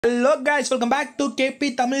Hello guys, welcome back to KP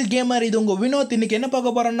Tamil Gamer. இது உங்க வினோத். இன்னைக்கு என்ன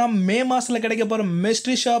பார்க்க போறோம்னா மே மாசத்துல கிடைக்க போற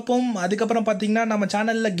மிஸ்ட்ரி ஷாப்பும் அதுக்கப்புறம் பாத்தீங்கன்னா நம்ம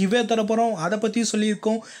சேனல்ல கிவ்வே தர போறோம் அதை பத்தி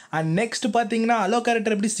சொல்லியிருக்கோம். அண்ட் நெக்ஸ்ட் பாத்தீங்கன்னா அலோ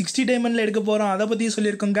கேரக்டர் எப்படி 60 டைமண்ட்ல எடுக்க போறோம் அதை பத்தி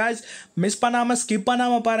சொல்லியிருக்கோம். guys மிஸ் பண்ணாம ஸ்கிப்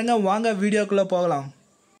பண்ணாம பாருங்க. வாங்க வீடியோக்குள்ள போகலாம்.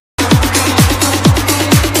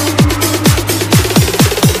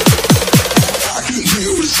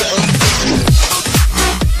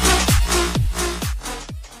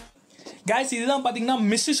 guys இதுதான் பாத்தீங்கன்னா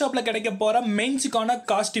மிஸ்ட்ரி ஷாப்ல கிடைக்க போற மெயின்ஸுக்கான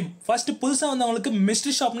காஸ்டியூம். ஃபர்ஸ்ட் புதுசா வந்தவங்களுக்கு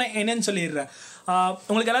மிஸ்ட்ரி ஷாப்னா என்னன்னு சொல்லிடுறேன்.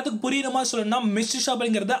 உங்களுக்கு எல்லாத்துக்கும் புரியுற மாதிரி சொல்லணும்னா மிஸ்ட்ரி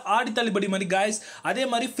ஷாப்ங்கிறது ஆடி தள்ளுபடி மாதிரி guys. அதே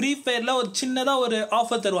மாதிரி ஃப்ரீ ஃபயர்ல ஒரு சின்னதா ஒரு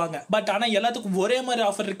ஆஃபர் தருவாங்க. பட் ஆனால் எல்லாத்துக்கும் ஒரே மாதிரி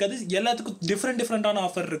ஆஃபர் இருக்காது. எல்லாத்துக்கும் டிஃப்ரெண்டான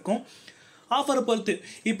ஆஃபர் இருக்கும். ஆஃபரை பொறுத்து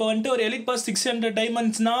இப்போ வந்துட்டு ஒரு எலிட் பாஸ் 600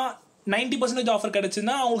 டைமண்ட்ஸ்னா 90% ஆஃபர்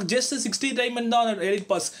கிடைச்சுன்னா அவங்களுக்கு ஜஸ்ட் 60 டைமண்ட் தான் elite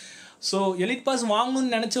pass. So elite pass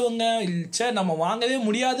வாங்கணும்னு நினச்சவங்க சரி நம்ம வாங்கவே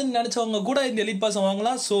முடியாதுன்னு நினச்சவங்க கூட இந்த எலிட் பாஸை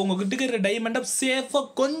வாங்கலாம். ஸோ உங்ககிட்ட இருக்கிற டைமண்டை சேஃபாக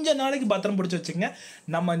கொஞ்ச நாளைக்கு பத்திரம் பிடிச்சி வச்சுங்க.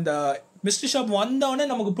 நம்ம இந்த மிஸ்ட்ரி ஷாப் வந்தோடனே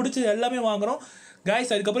நமக்கு பிடிச்சது எல்லாமே வாங்குகிறோம்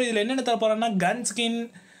காய்ஸ். அதுக்கப்புறம் இதில் என்னென்ன தர போகிறோன்னா கன் ஸ்கின்,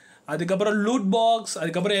 அதுக்கப்புறம் லூட் பாக்ஸ்,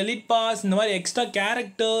 அதுக்கப்புறம் எலிட் பாஸ், இந்த மாதிரி எக்ஸ்ட்ரா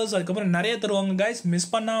கேரக்டர்ஸ், அதுக்கப்புறம் நிறைய தருவாங்க காய்ஸ். மிஸ்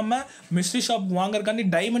பண்ணாமல் மிஸ்ட்ரி ஷாப் வாங்குறதுக்காண்டி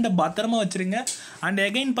டைமண்டை பத்திரமா வச்சுருங்க. அண்ட்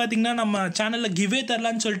எகைன் பார்த்தீங்கன்னா நம்ம சேனலில் கிவ்வே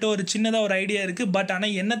தரலான்னு சொல்லிட்டு ஒரு சின்னதாக ஒரு ஐடியா இருக்குது. பட்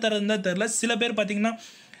ஆனால் என்ன தரதுன்னு தான் தெரில. சில பேர் பார்த்தீங்கன்னா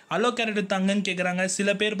அலோ கேரக்டர் தாங்கன்னு கேட்குறாங்க, சில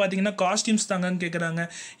பேர் பார்த்தீங்கன்னா காஸ்டியூம்ஸ் தாங்கன்னு கேட்குறாங்க.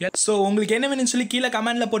 ஸோ உங்களுக்கு என்ன வேணும்னு சொல்லி கீழே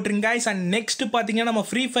கமெண்ட்டில் போட்டுருங்க guys. அண்ட் நெக்ஸ்ட் பார்த்தீங்கன்னா நம்ம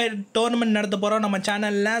ஃப்ரீ ஃபயர் டோர்னமெண்ட் நடத்த போகிறோம் நம்ம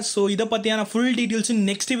சேனலில். ஸோ இதை பற்றியான ஃபுல் டீட்டெயில்ஸும்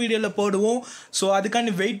நெக்ஸ்ட் வீடியோவில் போடுவோம். ஸோ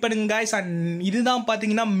அதுக்காண்டி வெயிட் பண்ணுங்க guys. அண்ட் இதுதான்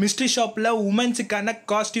பார்த்தீங்கன்னா மிஸ்ட்ரி ஷாப்பில் உமன்ஸுக்கான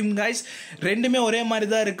காஸ்டியூம் guys. ரெண்டுமே ஒரே மாதிரி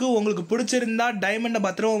தான் இருக்குது. உங்களுக்கு பிடிச்சிருந்தா டைமண்டை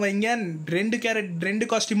பத்திரமா வைங்க. ரெண்டு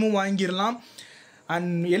காஸ்டியூமும் வாங்கிடலாம்.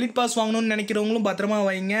 அண்ட் எலிட் பாஸ் வாங்கணும்னு நினைக்கிறவங்களும் பத்திரமா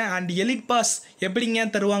வைங்க. அண்ட் எலிட் பாஸ் எப்படிங்க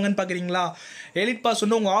தருவாங்கன்னு பார்க்குறீங்களா? எலிட் பாஸ்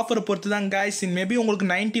வந்து உங்கள் ஆஃபரை பொறுத்து தான் guys. மேபி உங்களுக்கு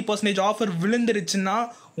 90% ஆஃபர் விழுந்துருச்சுன்னா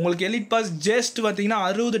உங்களுக்கு எலிட் பாஸ் ஜஸ்ட் பார்த்தீங்கன்னா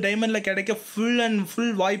 60 டைமண்டில் கிடைக்க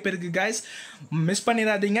ஃபுல் வாய்ப்பு இருக்குது guys. மிஸ்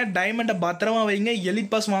பண்ணிடாதீங்க. டைமண்டை பத்திரமா வைங்க.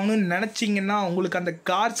 எலிட் பாஸ் வாங்கணும்னு நினச்சிங்கன்னா உங்களுக்கு அந்த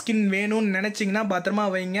கார் ஸ்கின் வேணும்னு நினச்சிங்கன்னா பத்திரமா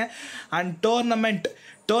வைங்க. அண்ட்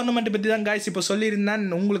டோர்னமெண்ட் பற்றி தான் guys இப்போ சொல்லியிருந்தேன்.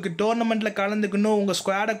 உங்களுக்கு டோர்னமெண்ட்டில் கலந்துக்கணும், உங்கள்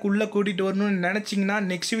ஸ்குவாடுக்குள்ளே கூட்டிகிட்டு வரணும்னு நினச்சிங்கன்னா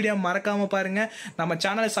நெக்ஸ்ட் வீடியோ மறக்காமல் பாருங்கள். நம்ம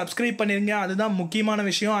சேனலை சப்ஸ்கிரைப் பண்ணிடுங்க, அதுதான் முக்கியமான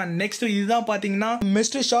விஷயம். அண்ட் நெக்ஸ்ட் இதுதான் பார்த்தீங்கன்னா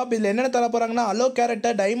மிஸ்ட்ரி ஷாப். இதில் என்னென்ன தர போகிறாங்கன்னா allow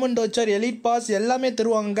character, diamond voucher, elite pass எல்லாமே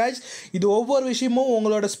தருவாங்க guys. இது ஒவ்வொரு விஷயமும்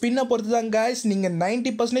உங்களோட ஸ்பின்னை பொறுத்து தான் guys. நீங்கள்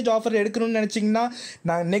 90% ஆஃபர் எடுக்கணும்னு நினச்சிங்கன்னா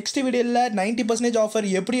நான் நெக்ஸ்ட் வீடியோவில் 90% ஆஃபர்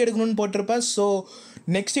எப்படி எடுக்கணும்னு போட்டிருப்பேன். ஸோ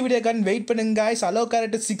நெக்ஸ்ட் வீடியோக்கான வெயிட் பண்ணுங்க guys. அலோ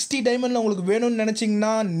கேரக்டர் 60 டைமண்டில் உங்களுக்கு வேணும்னு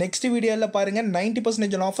நினச்சிங்கன்னா நெக்ஸ்ட் வீடியோவில் பாருங்கள்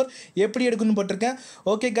 90% ஆஃபர் எப்படி எடுக்கணும்னு போட்டிருக்கேன்.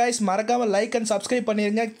 ஓகே guys, மறக்காமல் லைக் அண்ட் சப்ஸ்கிரைப்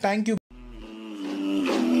பண்ணிடுங்க. தேங்க்யூ.